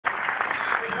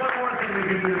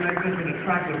we do to make this an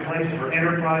attractive place for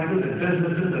enterprises and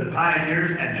businesses and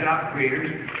pioneers and job creators.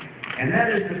 And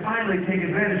that is to finally take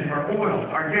advantage of our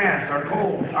oil, our gas, our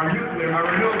coal, our nuclear, our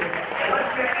renewables.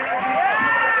 Let's get energy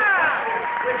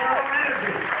with our own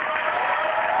energy.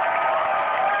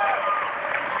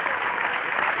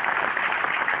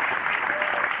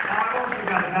 Now, I've also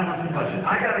got to balance the budget.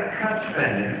 I got to cut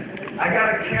spending. I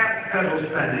got to cap federal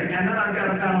spending, and then I've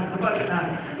got to balance the budget.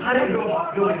 Now, how do you go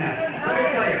about doing that? Let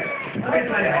me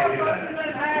tell you how you do that.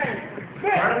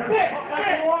 Pardon?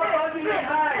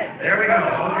 There we go.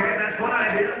 Okay, that's one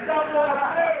idea.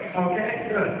 Okay,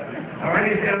 good. All right,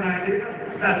 he's got an idea.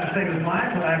 It's not the same as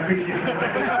mine, but I appreciate it.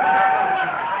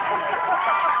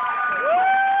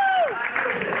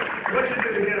 What you do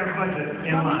to get our budget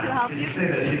in line is you say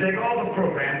this. You take all the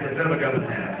programs that federal government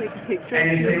has, and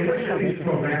you say which of these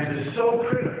programs is so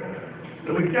critical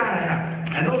that we've got to have.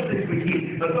 And those things we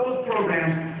keep. But those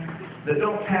programs that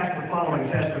don't pass the following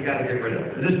test, we got to get rid of.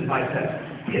 This is my test.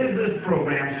 Is this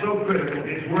program so critical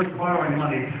it's worth borrowing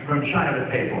money from China to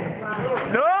pay for it?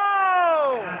 No!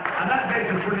 I'm not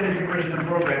making for any Christian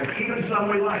programs, even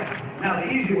some we like. Now, the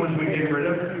easy ones we get rid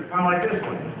of are like this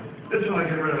one. This one I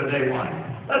get rid of at day one.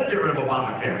 Let's get rid of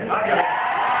Obamacare.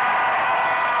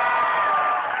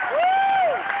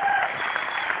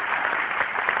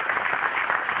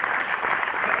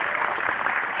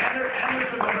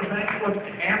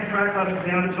 Amtrak ought to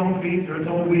stay on its own feet or its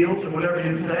own wheels or whatever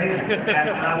you say.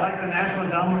 And I like the National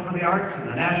Endowment for the Arts and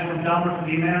the National Endowment for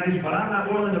the Humanities, but I'm not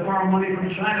willing to borrow money from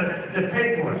China to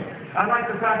pay for it. I like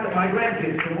the fact that my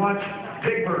grandkids can watch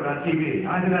Big Bird on TV.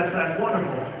 I think that's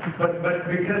wonderful. But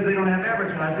because they don't have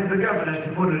advertising, the government has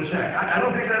to put in a check. I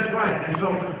don't think that's right. And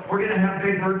so we're going to have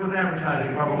Big Bird with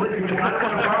advertising probably because I don't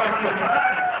want to borrow money from China.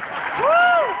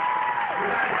 Woo!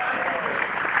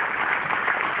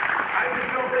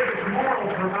 It's moral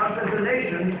for us as a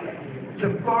nation to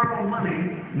borrow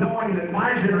money knowing that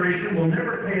my generation will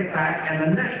never pay it back and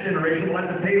the next generation will have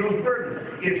to pay those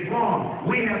burdens. It's wrong.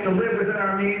 We have to live within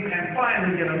our means and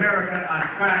finally get America on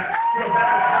track for a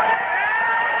better life.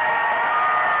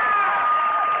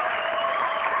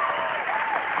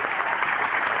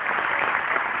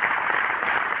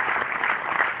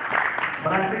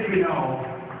 But I think you know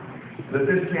that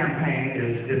this campaign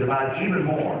is about even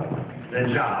more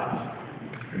than jobs,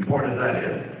 important as that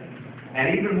is,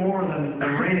 and even more than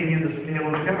reining in the scale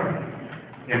of the government,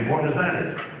 important as that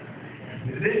is.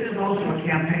 This is also a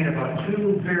campaign about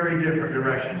two very different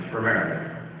directions for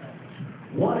America.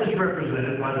 One is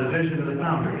represented by the vision of the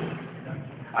founders.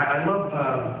 I love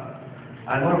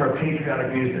our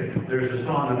patriotic music. There's a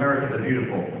song, America the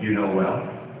Beautiful, you know well.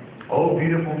 Oh,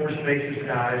 beautiful for spacious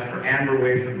skies, for amber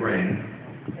waves of grain.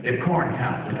 If corn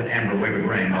counts, it's an amber wave of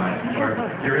grain, or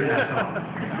you're in that song.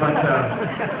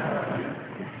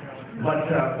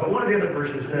 But one of the other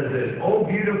verses says this: oh,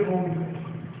 beautiful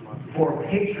for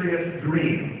patriot's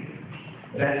dream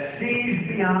that sees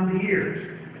beyond the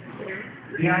years.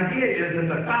 The idea is that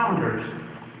the founders,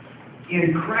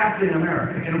 in crafting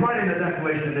America, in writing the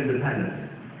Declaration of Independence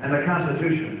and the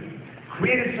Constitution,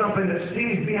 created something that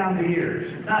sees beyond the years,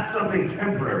 not something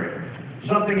temporary,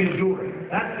 something enduring.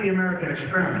 That's the American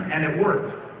experiment, and it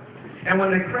worked. And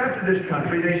when they crafted this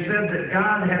country, they said that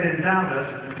God had endowed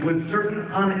us with certain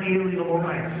unalienable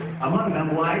rights, among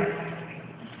them life,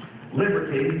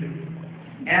 liberty,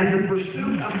 and the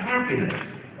pursuit of happiness.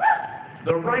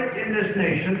 The right in this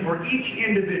nation for each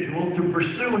individual to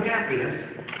pursue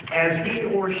happiness as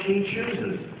he or she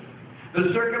chooses.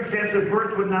 The circumstance of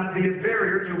birth would not be a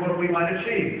barrier to what we might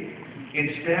achieve.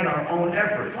 Instead, our own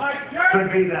efforts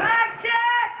could be that.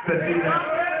 Could be that.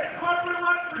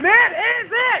 That is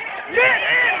it! That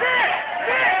is it!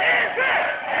 That is it!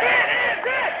 That is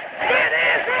it! That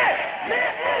is it!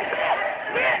 That is it!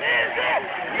 That is it!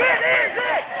 That is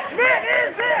it! That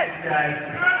is it! Guys,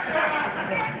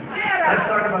 let's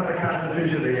talk about the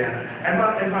Constitution again. And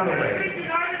by the way,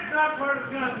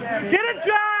 get a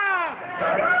job!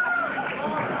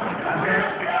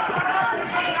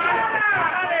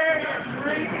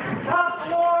 Stop the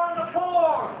war on the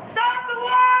poor! Stop the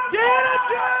war on the poor! Get a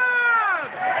job!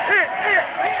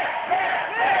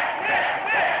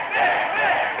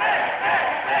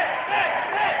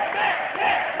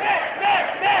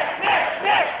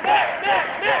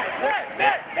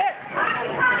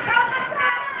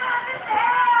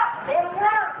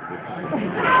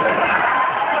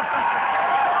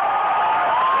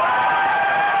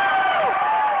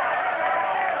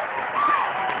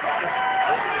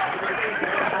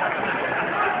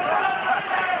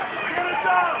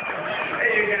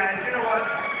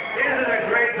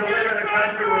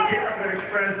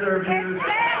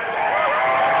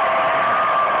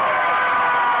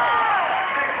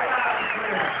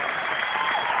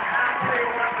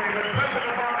 When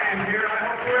President Obama is here, I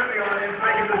hope we're in the audience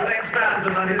making the same sounds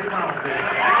about his mouth.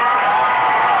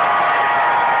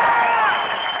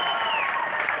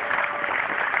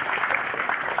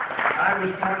 I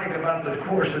was talking about the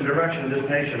course and direction of this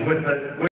nation with